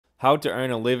How to earn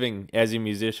a living as a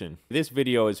musician. This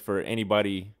video is for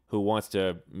anybody who wants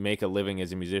to make a living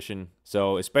as a musician.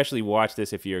 So especially watch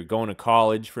this if you're going to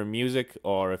college for music,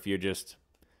 or if you're just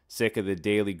sick of the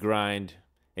daily grind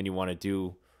and you want to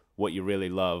do what you really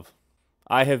love.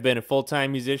 I have been a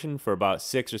full-time musician for about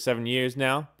 6 or 7 years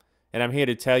now, and I'm here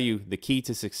to tell you the key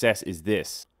to success is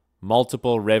this: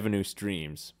 multiple revenue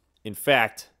streams. In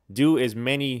fact, do as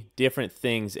many different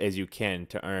things as you can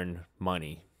to earn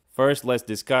money. First, let's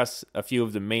discuss a few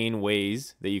of the main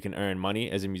ways that you can earn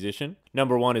money as a musician.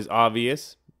 Number one is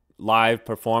obvious: live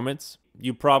performance.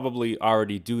 You probably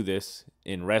already do this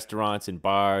in restaurants and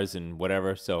bars and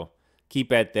whatever, so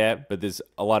keep at that. But there's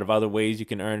a lot of other ways you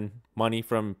can earn money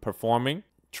from performing.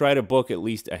 Try to book at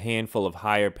least a handful of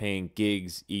higher paying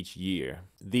gigs each year.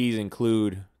 These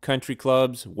include country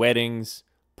clubs, weddings,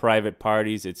 private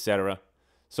parties, etc.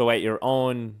 So at your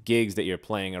own gigs that you're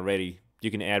playing already, you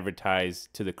can advertise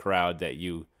to the crowd that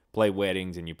you play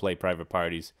weddings and you play private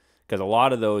parties, because a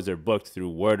lot of those are booked through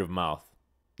word of mouth.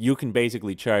 You can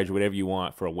basically charge whatever you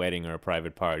want for a wedding or a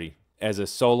private party. As a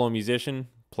solo musician,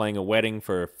 playing a wedding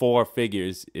for 4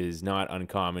 figures is not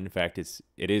uncommon. In fact,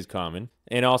 it is common.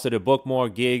 And also, to book more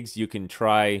gigs, you can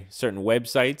try certain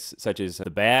websites such as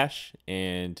The Bash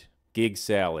and Gig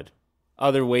Salad.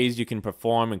 Other ways you can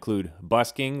perform include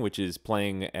busking, which is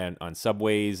playing on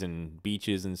subways and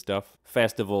beaches and stuff,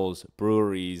 festivals,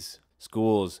 breweries,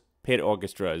 schools, pit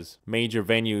orchestras, major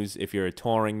venues if you're a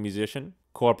touring musician,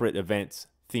 corporate events,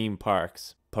 theme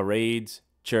parks, parades,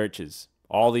 churches.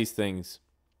 All these things,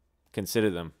 consider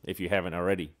them if you haven't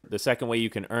already. The second way you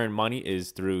can earn money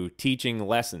is through teaching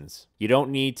lessons. You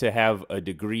don't need to have a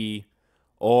degree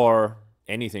or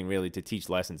anything really to teach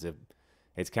lessons.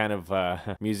 It's kind of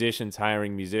musicians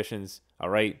hiring musicians, all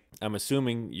right? I'm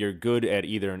assuming you're good at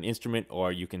either an instrument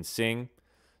or you can sing.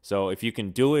 So if you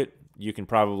can do it, you can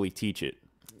probably teach it.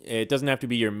 It doesn't have to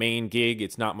be your main gig.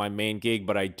 It's not my main gig,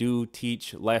 but I do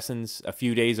teach lessons a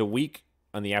few days a week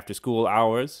on the after-school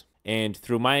hours. And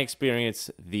through my experience,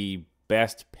 the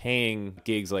best paying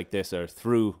gigs like this are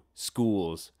through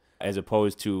schools as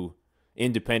opposed to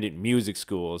independent music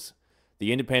schools.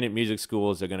 The independent music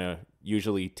schools are going to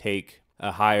usually take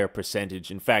a higher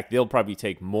percentage. In fact, they'll probably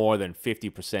take more than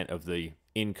 50% of the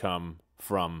income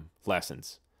from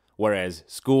lessons, whereas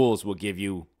schools will give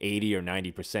you 80 or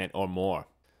 90% or more.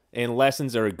 And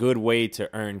lessons are a good way to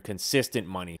earn consistent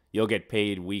money. You'll get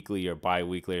paid weekly or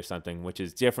bi-weekly or something, which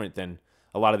is different than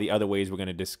a lot of the other ways we're going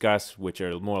to discuss, which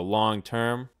are more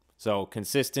long-term. So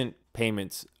consistent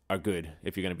payments are good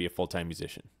if you're going to be a full-time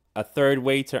musician. A third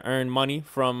way to earn money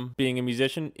from being a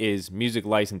musician is music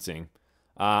licensing.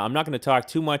 I'm not going to talk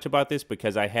too much about this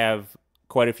because I have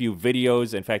quite a few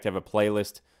videos. In fact, I have a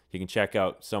playlist you can check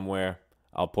out somewhere.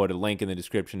 I'll put a link in the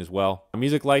description as well.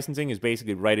 Music licensing is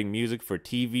basically writing music for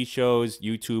TV shows,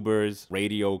 YouTubers,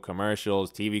 radio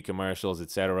commercials, TV commercials,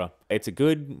 etc. It's a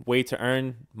good way to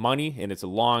earn money, and it's a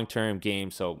long-term game,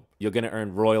 so you're going to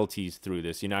earn royalties through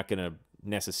this. You're not going to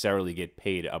necessarily get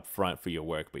paid up front for your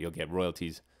work, but you'll get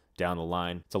royalties down the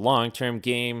line. It's a long-term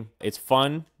game. It's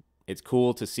fun. It's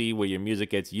cool to see where your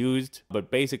music gets used,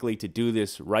 but basically to do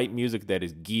this, write music that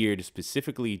is geared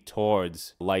specifically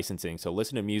towards licensing. So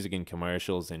listen to music in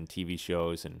commercials and TV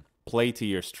shows and play to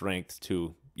your strengths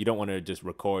too. You don't want to just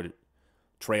record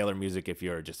trailer music if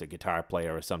you're just a guitar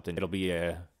player or something. It'll be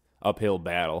a uphill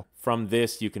battle. From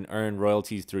this, you can earn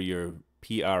royalties through your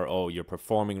PRO, your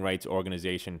performing rights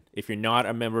organization. If you're not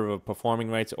a member of a performing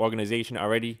rights organization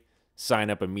already, sign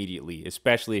up immediately,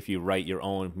 especially if you write your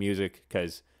own music,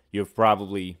 because you've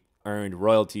probably earned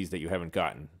royalties that you haven't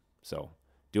gotten. So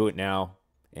do it now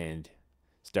and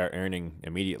start earning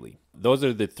immediately. Those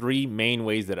are the 3 main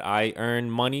ways that I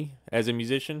earn money as a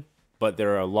musician, but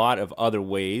there are a lot of other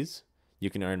ways you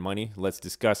can earn money. Let's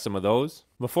discuss some of those.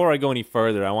 Before I go any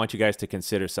further, I want you guys to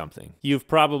consider something. You've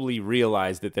probably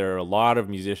realized that there are a lot of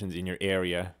musicians in your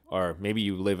area, or maybe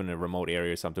you live in a remote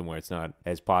area or something where it's not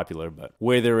as popular, but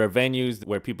where there are venues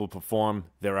where people perform,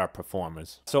 there are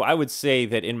performers. So I would say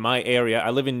that in my area,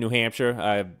 I live in New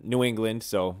Hampshire, New England,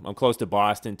 so I'm close to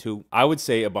Boston too. I would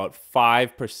say about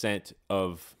 5%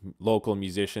 of local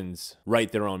musicians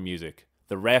write their own music.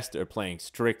 The rest are playing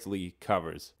strictly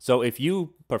covers. So if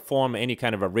you perform any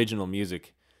kind of original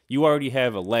music, you already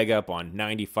have a leg up on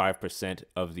 95%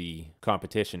 of the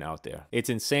competition out there. It's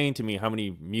insane to me how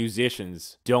many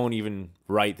musicians don't even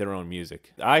write their own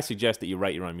music. I suggest that you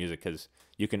write your own music because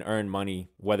you can earn money,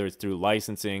 whether it's through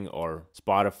licensing or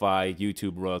Spotify,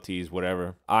 YouTube royalties,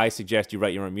 whatever. I suggest you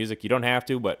write your own music. You don't have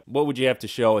to, but what would you have to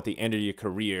show at the end of your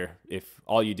career if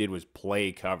all you did was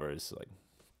play covers? Like,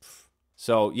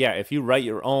 So yeah, if you write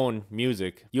your own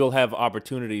music, you'll have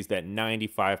opportunities that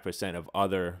 95% of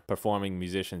other performing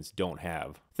musicians don't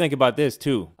have. Think about this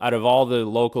too. Out of all the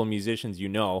local musicians you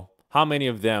know, how many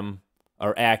of them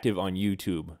are active on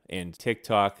YouTube and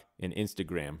TikTok and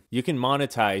Instagram? You can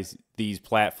monetize these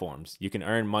platforms. You can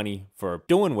earn money for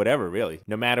doing whatever, really.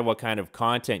 No matter what kind of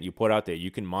content you put out there, you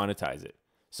can monetize it.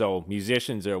 So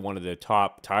musicians are one of the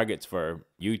top targets for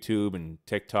YouTube and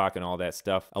TikTok and all that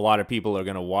stuff. A lot of people are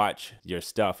going to watch your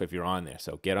stuff if you're on there.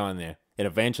 So get on there. And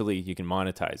eventually you can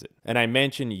monetize it. And I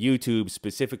mentioned YouTube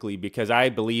specifically because I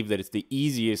believe that it's the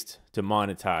easiest to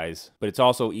monetize, but it's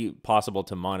also possible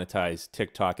to monetize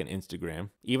TikTok and Instagram.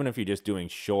 Even if you're just doing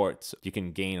shorts, you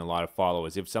can gain a lot of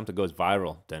followers. If something goes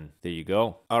viral, then there you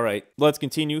go. All right, let's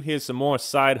continue. Here's some more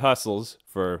side hustles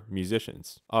for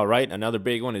musicians. All right, another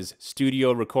big one is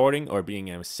studio recording or being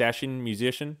a session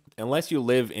musician. Unless you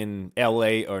live in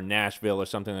LA or Nashville or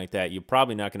something like that, you're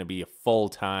probably not going to be a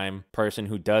full-time person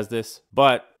who does this,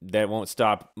 but that won't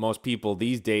stop most people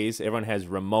these days. Everyone has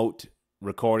remote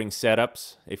recording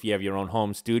setups. If you have your own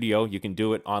home studio, you can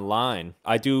do it online.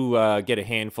 I do get a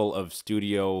handful of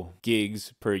studio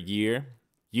gigs per year.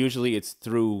 Usually it's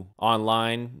through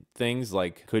online things,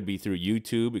 like could be through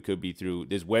YouTube, it could be through,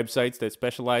 there's websites that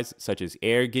specialize such as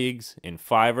Air Gigs and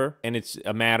Fiverr, and it's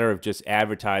a matter of just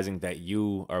advertising that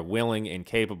you are willing and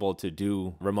capable to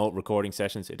do remote recording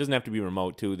sessions. It doesn't have to be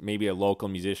remote too. Maybe a local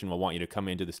musician will want you to come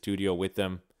into the studio with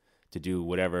them to do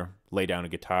whatever, lay down a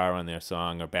guitar on their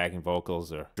song or backing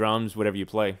vocals or drums, whatever you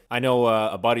play. I know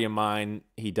a buddy of mine,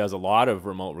 he does a lot of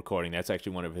remote recording. That's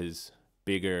actually one of his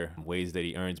bigger ways that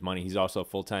he earns money. He's also a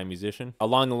full-time musician.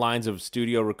 Along the lines of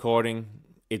studio recording,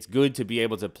 it's good to be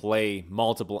able to play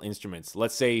multiple instruments.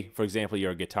 Let's say, for example,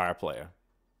 you're a guitar player.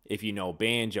 If you know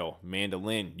banjo,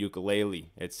 mandolin,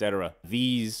 ukulele, etc.,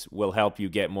 these will help you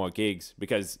get more gigs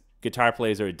because guitar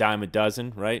players are a dime a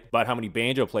dozen, right? But how many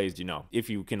banjo players do you know?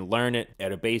 If you can learn it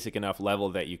at a basic enough level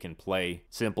that you can play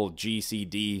simple G, C,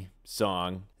 D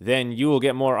song, then you will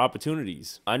get more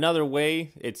opportunities. Another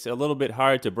way, it's a little bit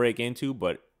hard to break into,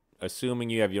 but assuming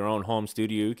you have your own home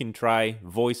studio, you can try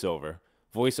voiceover.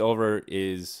 Voiceover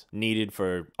is needed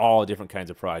for all different kinds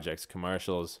of projects,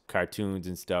 commercials, cartoons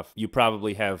and stuff. You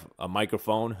probably have a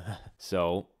microphone,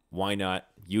 so why not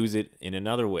use it in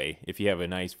another way? If you have a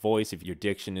nice voice, if your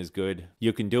diction is good,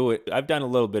 you can do it. I've done a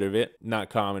little bit of it. Not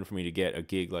common for me to get a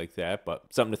gig like that, but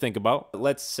something to think about.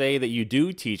 Let's say that you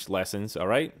do teach lessons, all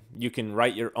right? You can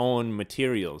write your own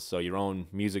materials, so your own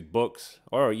music books,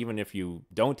 or even if you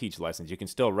don't teach lessons, you can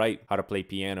still write how to play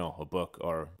piano, a book,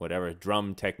 or whatever,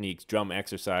 drum techniques, drum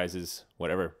exercises,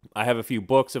 whatever. I have a few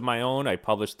books of my own. I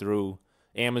publish through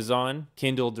Amazon,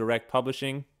 Kindle Direct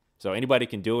Publishing, so anybody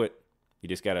can do it. You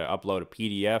just got to upload a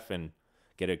PDF and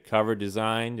get a cover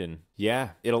designed, and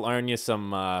yeah, it'll earn you some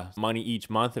money each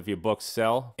month if your books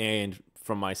sell. And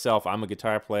from myself, I'm a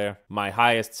guitar player. My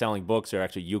highest selling books are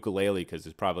actually ukulele because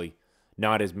there's probably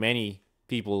not as many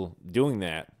people doing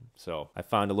that. So I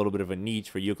found a little bit of a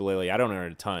niche for ukulele. I don't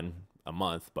earn a ton a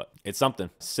month, but it's something.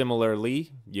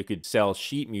 Similarly, you could sell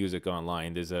sheet music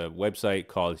online. There's a website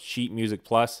called Sheet Music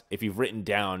Plus. If you've written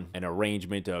down an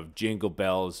arrangement of Jingle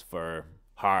Bells for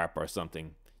harp or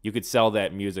something, you could sell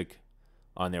that music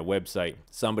on their website.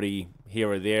 Somebody here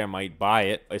or there might buy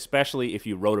it. Especially if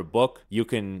you wrote a book, you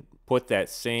can put that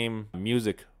same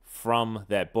music from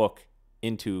that book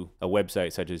into a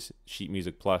website such as Sheet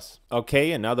Music Plus.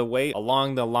 Okay, another way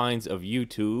along the lines of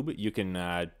YouTube, you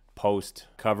can post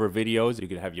cover videos. You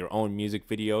can have your own music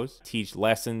videos, teach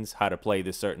lessons how to play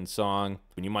this certain song,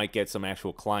 and you might get some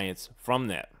actual clients from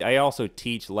that. I also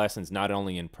teach lessons not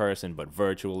only in person but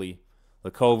virtually. The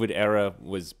COVID era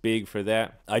was big for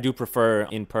that. I do prefer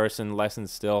in-person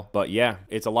lessons still, but yeah,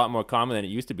 it's a lot more common than it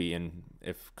used to be. And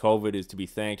if COVID is to be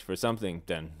thanked for something,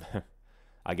 then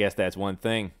I guess that's one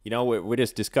thing. You know, we're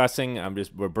just discussing,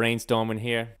 we're brainstorming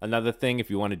here. Another thing,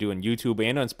 if you want to do on YouTube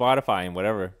and on Spotify and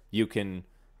whatever, you can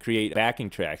create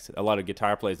backing tracks. A lot of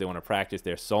guitar players, they want to practice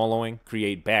their soloing,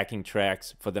 create backing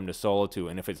tracks for them to solo to.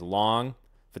 And if it's long,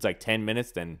 if it's like 10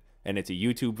 minutes, and it's a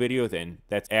YouTube video, then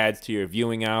that adds to your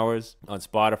viewing hours. On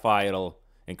Spotify, it'll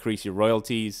increase your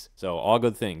royalties. So all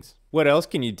good things. What else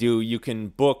can you do? You can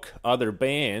book other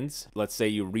bands. Let's say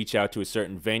you reach out to a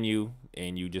certain venue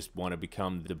and you just want to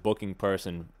become the booking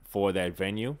person for that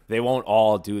venue. They won't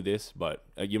all do this, but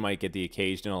you might get the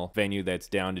occasional venue that's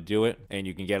down to do it, and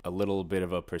you can get a little bit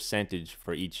of a percentage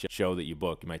for each show that you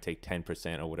book. You might take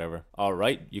 10% or whatever. All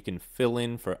right, you can fill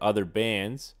in for other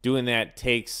bands. Doing that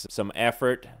takes some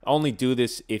effort. Only do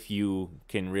this if you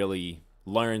can really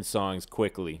learn songs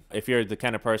quickly. If you're the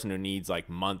kind of person who needs like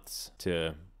months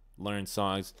to learn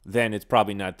songs, then it's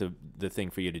probably not the thing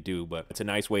for you to do. But it's a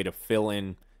nice way to fill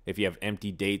in if you have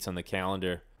empty dates on the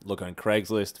calendar. Look on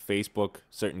Craigslist, Facebook,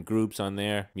 certain groups on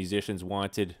there, musicians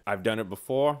wanted. I've done it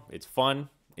before. It's fun,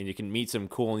 and you can meet some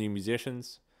cool new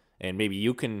musicians, and maybe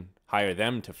you can hire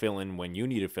them to fill in when you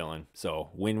need to fill in. So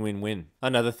win-win-win.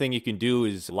 Another thing you can do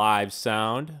is live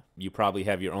sound. You probably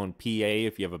have your own PA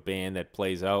if you have a band that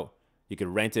plays out. You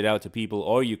can rent it out to people,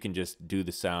 or you can just do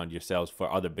the sound yourselves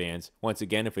for other bands. Once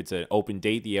again, if it's an open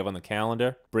date that you have on the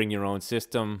calendar, bring your own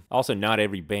system. Also, not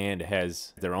every band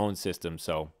has their own system,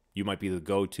 so you might be the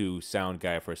go-to sound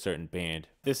guy for a certain band.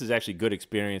 This is actually good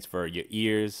experience for your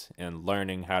ears and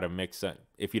learning how to mix it.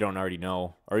 If you don't already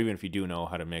know, or even if you do know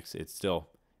how to mix, it's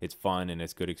fun and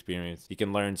it's good experience. You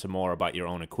can learn some more about your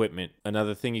own equipment.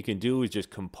 Another thing you can do is just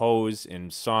compose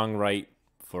and songwrite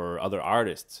for other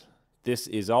artists. This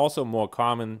is also more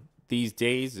common these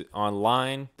days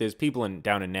online. There's people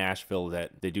down in Nashville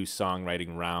that they do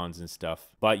songwriting rounds and stuff.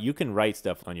 But you can write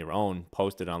stuff on your own,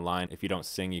 post it online. If you don't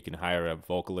sing, you can hire a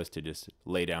vocalist to just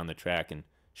lay down the track and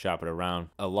shop it around.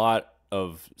 A lot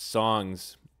of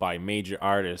songs by major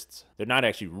artists, they're not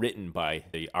actually written by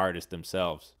the artists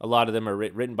themselves. A lot of them are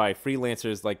written by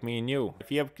freelancers like me and you.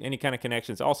 If you have any kind of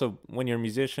connections, also when you're a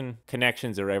musician,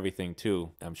 connections are everything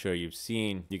too. I'm sure you've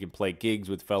seen, you can play gigs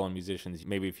with fellow musicians.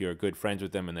 Maybe if you're good friends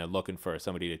with them and they're looking for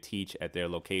somebody to teach at their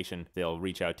location, they'll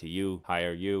reach out to you,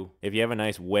 hire you. If you have a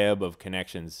nice web of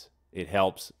connections, it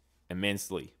helps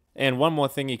immensely. And one more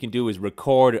thing you can do is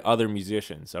record other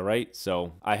musicians, all right?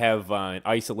 So I have an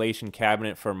isolation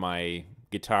cabinet for my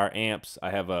guitar amps.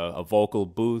 I have a vocal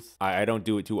booth. I don't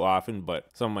do it too often, but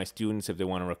some of my students, if they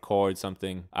want to record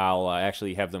something, I'll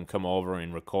actually have them come over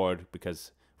and record,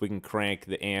 because we can crank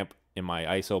the amp in my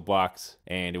ISO box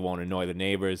and it won't annoy the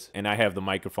neighbors. And I have the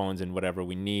microphones and whatever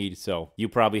we need. So you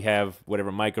probably have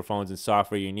whatever microphones and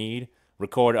software you need.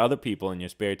 Record other people in your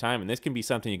spare time. And this can be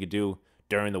something you could do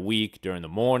during the week, during the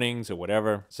mornings or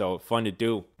whatever. So fun to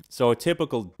do. So a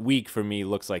typical week for me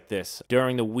looks like this.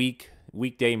 During the week,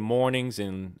 weekday mornings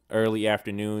and early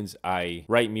afternoons, I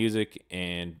write music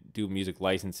and do music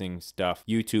licensing stuff,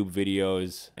 YouTube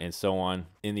videos, and so on.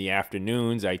 In the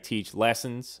afternoons, I teach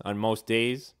lessons on most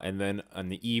days. And then on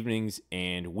the evenings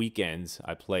and weekends,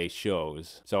 I play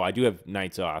shows. So I do have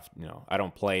nights off. You know, I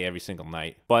don't play every single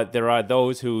night. But there are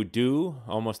those who do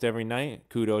almost every night.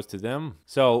 Kudos to them.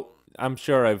 So I'm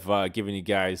sure I've given you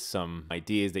guys some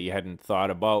ideas that you hadn't thought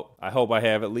about. I hope I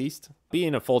have, at least.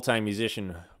 Being a full-time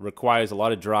musician requires a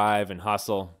lot of drive and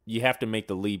hustle. You have to make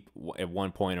the leap at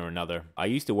one point or another. I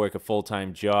used to work a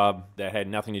full-time job that had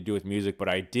nothing to do with music, but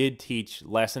I did teach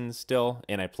lessons still,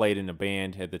 and I played in a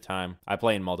band at the time. I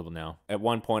play in multiple now. At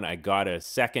one point, I got a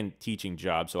second teaching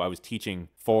job, so I was teaching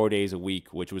 4 days a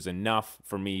week, which was enough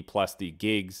for me, plus the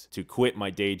gigs, to quit my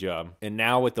day job. And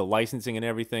now with the licensing and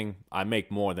everything, I make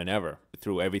more than ever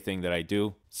through everything that I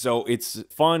do. So it's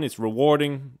fun, it's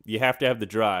rewarding. You have to have the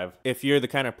drive. If you're the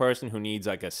kind of person who needs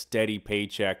like a steady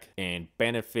paycheck and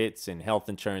benefits and health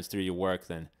insurance through your work,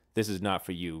 then this is not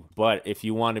for you. But if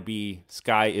you want to be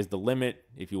sky is the limit,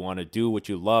 if you want to do what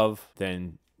you love,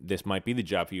 then this might be the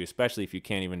job for you, especially if you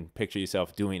can't even picture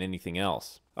yourself doing anything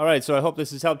else. All right, so I hope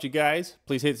this has helped you guys.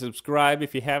 Please hit subscribe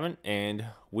if you haven't, and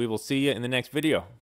we will see you in the next video.